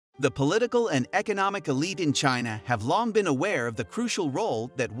The political and economic elite in China have long been aware of the crucial role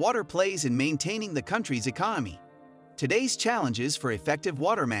that water plays in maintaining the country's economy. Today's challenges for effective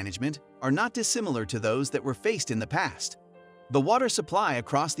water management are not dissimilar to those that were faced in the past. The water supply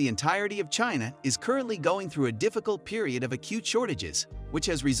across the entirety of China is currently going through a difficult period of acute shortages, which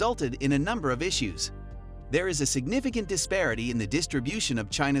has resulted in a number of issues. There is a significant disparity in the distribution of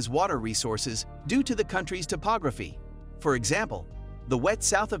China's water resources due to the country's topography. For example, the wet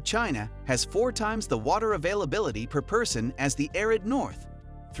south of China has 4 times the water availability per person as the arid north.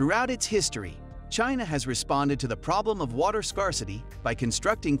 Throughout its history, China has responded to the problem of water scarcity by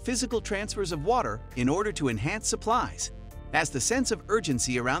constructing physical transfers of water in order to enhance supplies. As the sense of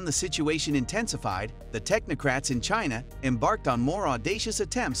urgency around the situation intensified, the technocrats in China embarked on more audacious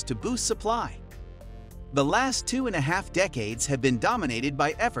attempts to boost supply. The last 2.5 decades have been dominated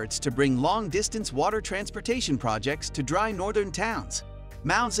by efforts to bring long-distance water transportation projects to dry northern towns.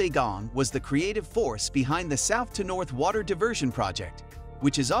 Mao Zedong was the creative force behind the South-to-North Water Diversion Project,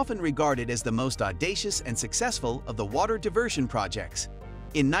 which is often regarded as the most audacious and successful of the water diversion projects.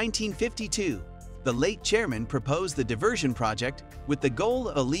 In 1952, the late chairman proposed the diversion project with the goal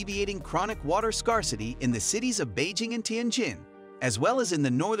of alleviating chronic water scarcity in the cities of Beijing and Tianjin, as well as in the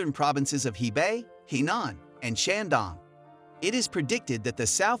northern provinces of Hebei, Henan, and Shandong. It is predicted that the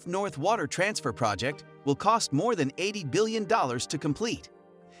South-North Water Transfer Project will cost more than $80 billion to complete.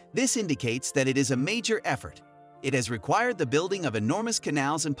 This indicates that it is a major effort. It has required the building of enormous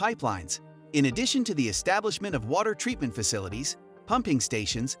canals and pipelines, in addition to the establishment of water treatment facilities, pumping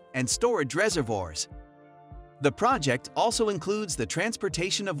stations, and storage reservoirs. The project also includes the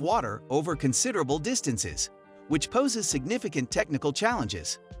transportation of water over considerable distances, which poses significant technical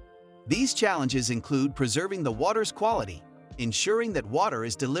challenges. These challenges include preserving the water's quality, ensuring that water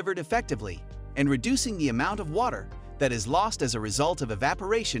is delivered effectively, and reducing the amount of water that is lost as a result of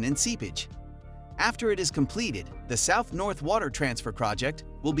evaporation and seepage. After it is completed, the South-North Water Transfer Project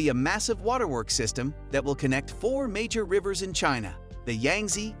will be a massive waterworks system that will connect 4 major rivers in China, the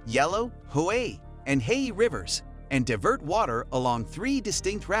Yangtze, Yellow, Hebei, and Henan rivers, and divert water along 3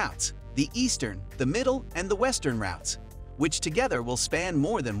 distinct routes, the eastern, the middle, and the western routes, which together will span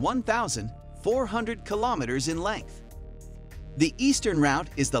more than 1,400 kilometers in length. The eastern route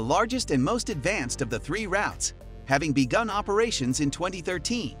is the largest and most advanced of the 3 routes, having begun operations in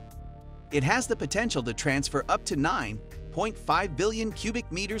 2013. It has the potential to transfer up to 9.5 billion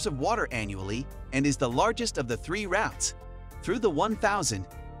cubic meters of water annually and is the largest of the 3 routes. Through the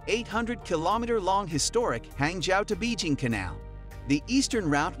 1,800-kilometer-long historic Hangzhou to Beijing Canal, the eastern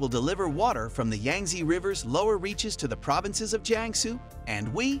route will deliver water from the Yangtze River's lower reaches to the provinces of Jiangsu,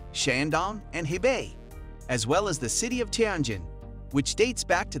 Anhui, Shandong, and Hebei, as well as the city of Tianjin, which dates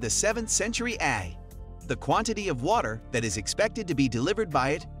back to the 7th century AD. The quantity of water that is expected to be delivered by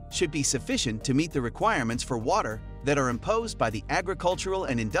it should be sufficient to meet the requirements for water that are imposed by the agricultural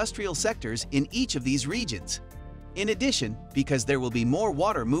and industrial sectors in each of these regions. In addition, because there will be more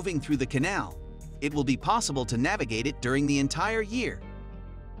water moving through the canal, it will be possible to navigate it during the entire year.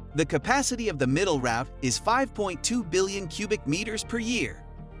 The capacity of the middle route is 5.2 billion cubic meters per year,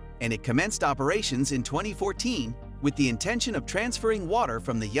 and it commenced operations in 2014 with the intention of transferring water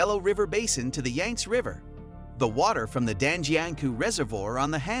from the Yellow River Basin to the Yangtze River. The water from the Danjiangkou Reservoir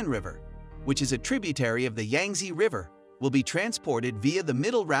on the Han River, which is a tributary of the Yangtze River, will be transported via the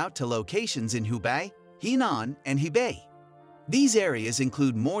middle route to locations in Hebei, Henan, and Hebei. These areas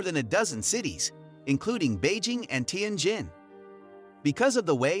include more than a dozen cities, including Beijing and Tianjin. Because of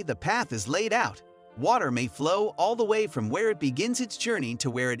the way the path is laid out, water may flow all the way from where it begins its journey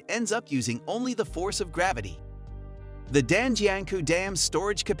to where it ends up using only the force of gravity. The Danjiangkou Dam's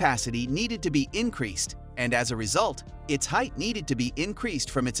storage capacity needed to be increased, and as a result, its height needed to be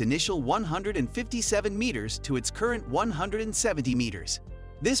increased from its initial 157 meters to its current 170 meters.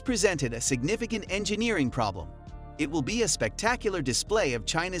 This presented a significant engineering problem. It will be a spectacular display of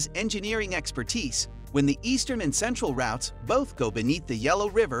China's engineering expertise when the eastern and central routes both go beneath the Yellow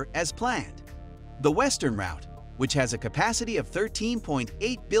River as planned. The western route, which has a capacity of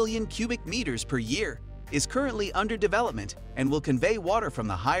 13.8 billion cubic meters per year, is currently under development and will convey water from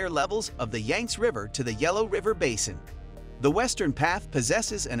the higher levels of the Yangtze River to the Yellow River Basin. The western path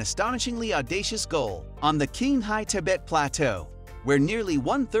possesses an astonishingly audacious goal on the Qinghai Tibet Plateau, where nearly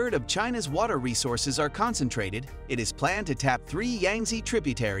 1/3 of China's water resources are concentrated. It is planned to tap 3 Yangtze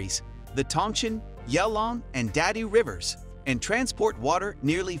tributaries, the Tongqin, Yelong, and Dadu rivers, and transport water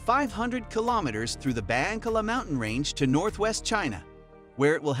nearly 500 kilometers through the Bayankala mountain range to northwest China,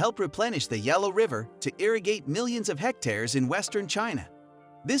 where it will help replenish the Yellow River to irrigate millions of hectares in western China.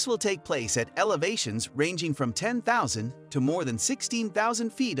 This will take place at elevations ranging from 10,000 to more than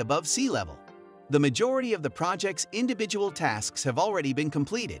 16,000 feet above sea level. The majority of the project's individual tasks have already been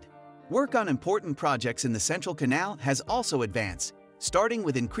completed. Work on important projects in the Central Canal has also advanced, starting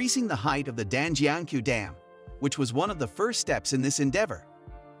with increasing the height of the Danjiangkou Dam, which was one of the first steps in this endeavor.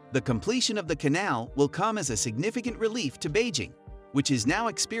 The completion of the canal will come as a significant relief to Beijing, which is now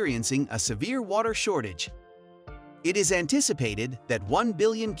experiencing a severe water shortage. It is anticipated that 1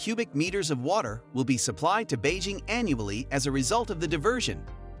 billion cubic meters of water will be supplied to Beijing annually as a result of the diversion.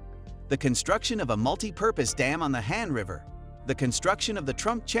 The construction of a multi-purpose dam on the Han River, the construction of the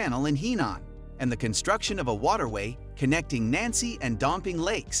Trump Channel in Henan, and the construction of a waterway connecting Nancy and Dongping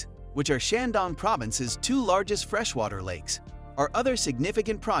lakes, which are Shandong province's two largest freshwater lakes, are other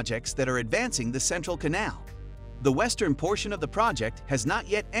significant projects that are advancing the Central Canal. The western portion of the project has not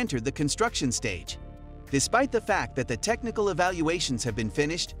yet entered the construction stage. Despite the fact that the technical evaluations have been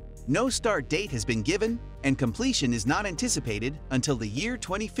finished, no start date has been given, and completion is not anticipated until the year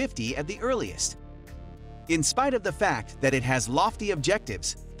 2050 at the earliest. In spite of the fact that it has lofty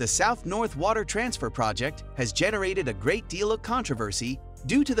objectives, the South-North Water Transfer Project has generated a great deal of controversy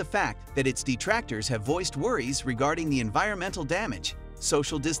due to the fact that its detractors have voiced worries regarding the environmental damage,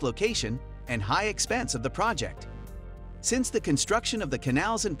 social dislocation, and high expense of the project. Since the construction of the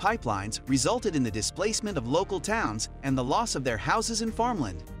canals and pipelines resulted in the displacement of local towns and the loss of their houses and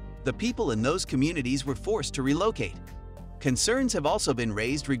farmland, the people in those communities were forced to relocate. Concerns have also been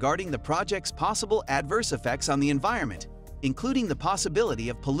raised regarding the project's possible adverse effects on the environment, including the possibility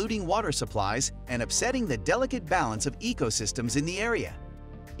of polluting water supplies and upsetting the delicate balance of ecosystems in the area.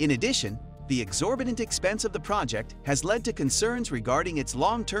 In addition, the exorbitant expense of the project has led to concerns regarding its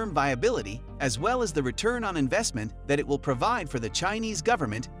long-term viability as well as the return on investment that it will provide for the Chinese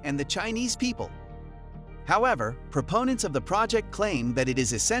government and the Chinese people. However, proponents of the project claim that it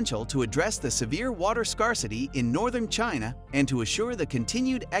is essential to address the severe water scarcity in northern China and to assure the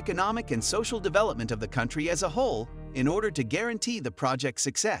continued economic and social development of the country as a whole in order to guarantee the project's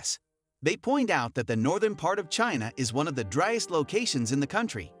success. They point out that the northern part of China is one of the driest locations in the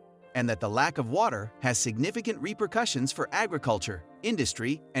country, and that the lack of water has significant repercussions for agriculture,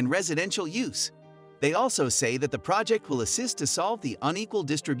 industry, and residential use. They also say that the project will assist to solve the unequal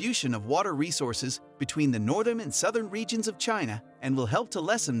distribution of water resources between the northern and southern regions of China and will help to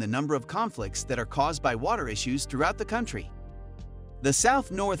lessen the number of conflicts that are caused by water issues throughout the country. The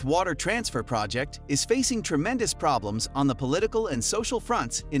South-North Water Transfer Project is facing tremendous problems on the political and social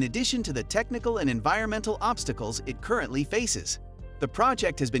fronts in addition to the technical and environmental obstacles it currently faces. The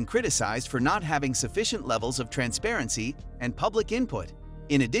project has been criticized for not having sufficient levels of transparency and public input,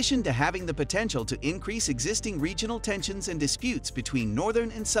 in addition to having the potential to increase existing regional tensions and disputes between northern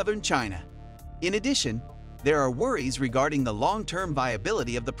and southern China. In addition, there are worries regarding the long-term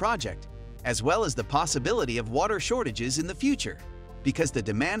viability of the project, as well as the possibility of water shortages in the future, because the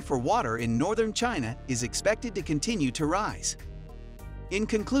demand for water in northern China is expected to continue to rise. In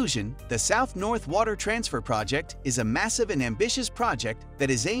conclusion, the South-North Water Transfer Project is a massive and ambitious project that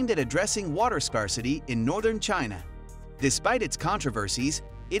is aimed at addressing water scarcity in northern China. Despite its controversies,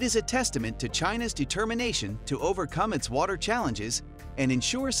 it is a testament to China's determination to overcome its water challenges and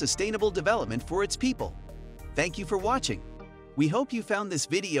ensure sustainable development for its people. Thank you for watching. We hope you found this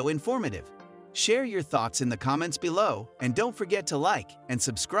video informative. Share your thoughts in the comments below, and don't forget to like and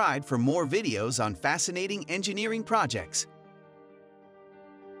subscribe for more videos on fascinating engineering projects.